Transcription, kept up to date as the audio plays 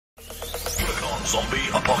Zombie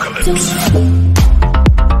apocalypse.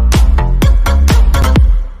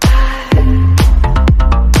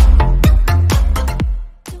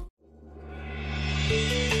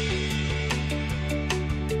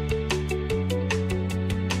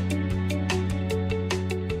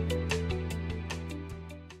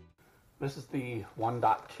 This is the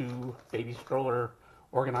 1.2 baby stroller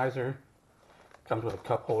organizer. Comes with a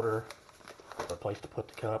cup holder, a place to put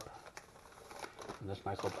the cup, and this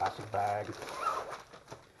nice little plastic bag.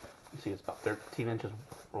 You see it's about 13 inches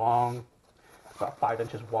long, about 5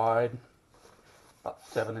 inches wide, about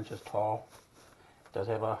 7 inches tall. It does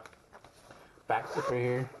have a back zipper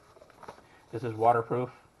here. This is waterproof.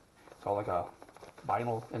 It's all like a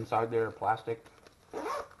vinyl inside there, plastic. Kind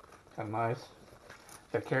of nice.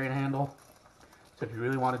 It's got a carrying handle. So if you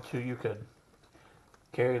really wanted to, you could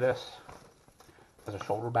carry this as a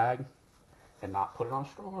shoulder bag and not put it on a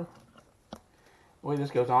stroller. The way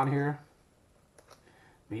this goes on here,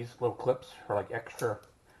 these little clips are like extra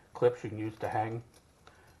clips you can use to hang,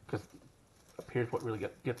 because up here's what really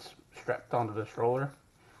gets strapped onto the stroller,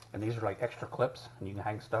 and these are like extra clips and you can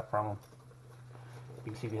hang stuff from them.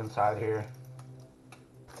 You can see the inside here.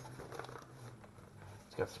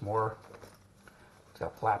 It's got some more. It's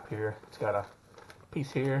got a flap here. It's got a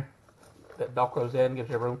piece here that velcros in, gives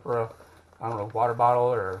you room for a, I don't know, water bottle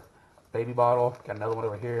or baby bottle. Got another one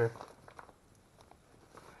over here.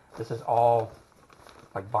 This is all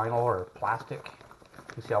like vinyl or plastic.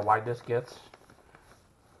 You can see how wide this gets.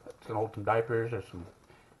 It's gonna hold some diapers or some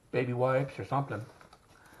baby wipes or something.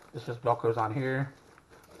 This just velcros on here.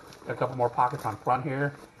 Got a couple more pockets on front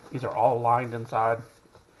here. These are all lined inside.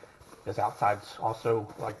 This outside's also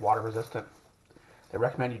like water resistant. They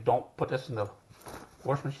recommend you don't put this in the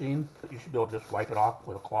wash machine, but you should be able to just wipe it off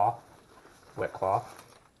with a cloth, wet cloth.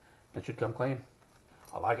 It should come clean.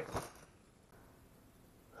 I like it.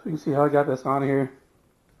 So you can see how I got this on here.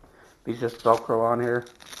 These just Velcro on here.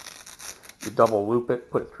 You double loop it,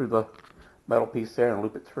 put it through the metal piece there and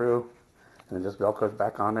loop it through, and it just Velcros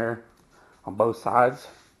back on there on both sides.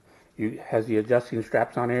 You has the adjusting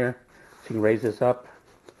straps on here, so you can raise this up,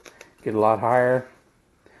 get a lot higher.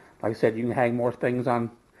 Like I said, you can hang more things on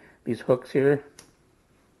these hooks here.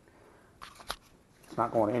 It's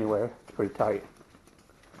not going anywhere. It's pretty tight.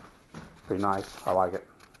 Pretty nice. I like it.